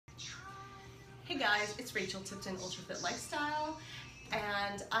Hey guys, it's Rachel Tipton, UltraFitLifestyle,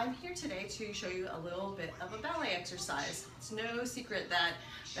 and I'm here today to show you a little bit of a ballet exercise. It's no secret that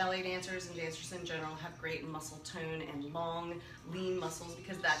ballet dancers and dancers in general have great muscle tone and long, lean muscles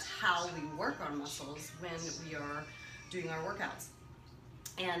because that's how we work our muscles when we are doing our workouts.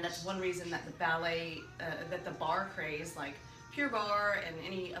 And that's one reason that the ballet, that the bar craze, like Pure Barre and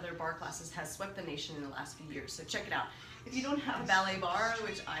any other bar classes, has swept the nation in the last few years. So check it out. If you don't have a ballet bar,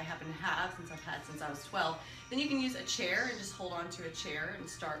 which I happen to have since I've had since I was 12, then you can use a chair and just hold on to a chair and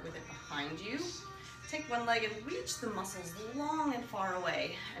start with it behind you. Take one leg and reach the muscles long and far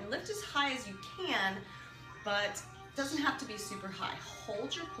away and lift as high as you can, but it doesn't have to be super high.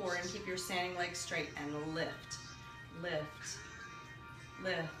 Hold your core and keep your standing leg straight and lift, lift,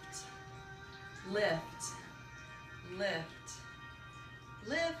 lift, lift, lift,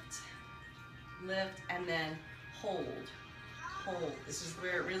 lift, lift, and then hold, hold. This is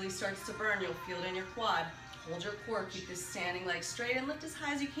where it really starts to burn. You'll feel it in your quad. Hold your core, keep this standing leg straight and lift as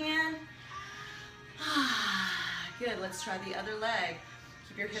high as you can. Good, let's try the other leg.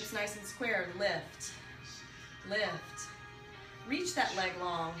 Keep your hips nice and squared. Lift, lift. Reach that leg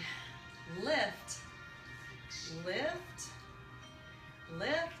long. Lift, lift,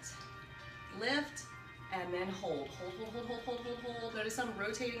 lift, lift, and then hold. Hold, hold, hold, hold, hold, hold, hold. Notice I'm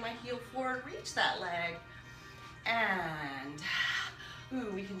rotating my heel forward. Reach that leg. And,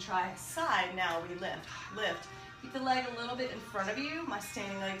 we can try side now. We lift, lift. Keep the leg a little bit in front of you. My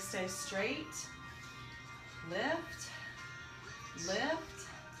standing leg stays straight. Lift, lift,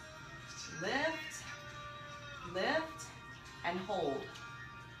 lift, lift, and hold.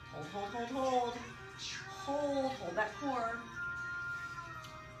 Hold, hold, hold, hold. Hold, hold that core.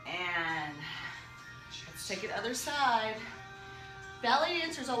 And let's take it other side. Ballet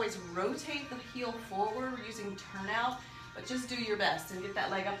dancers always rotate the heel forward using turnout, but just do your best and get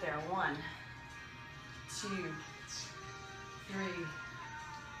that leg up there. 1, 2, 3,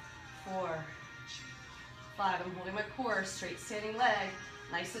 4, 5. I'm holding my core, straight standing leg,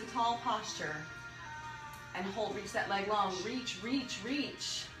 nice and tall posture. And hold, reach that leg long. Reach, reach,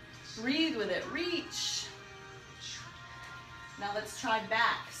 reach. Breathe with it, reach. Now let's try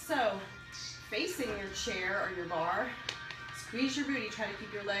back. So, facing your chair or your bar, squeeze your booty, try to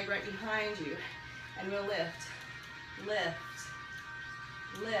keep your leg right behind you. And we'll lift, lift,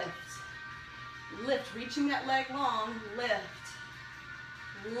 lift, lift. Reaching that leg long, lift,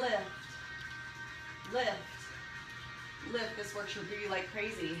 lift, lift, lift. This works your booty like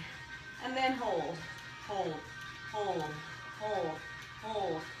crazy. And then hold, hold, hold, hold,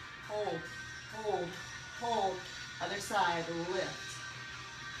 hold, hold, hold, hold. Other side, lift,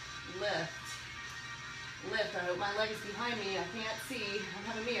 lift, lift. I hope my leg is behind me. I can't see. I don't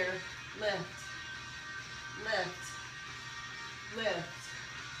have a mirror. Lift, lift,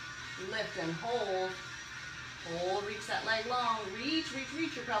 lift, lift, and hold. Hold, reach that leg long. Reach, reach,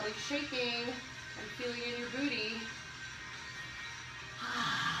 reach. You're probably shaking and feeling in your booty.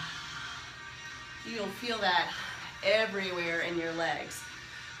 You'll feel that everywhere in your legs.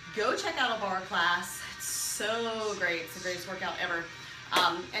 Go check out a bar class. It's so great. It's the greatest workout ever.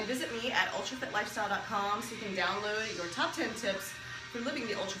 And visit me at UltraFitLifestyle.com so you can download your top 10 tips for living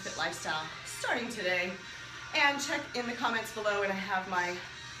the UltraFit lifestyle starting today. And check in the comments below, and I have my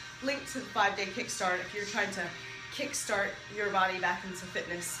link to the 5-day kickstart. If you're trying to kickstart your body back into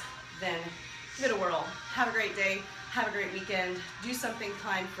fitness, then give it a whirl. Have a great day. Have a great weekend. Do something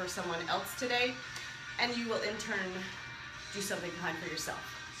kind for someone else today, and you will in turn do something kind for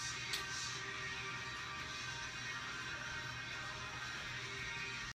yourself.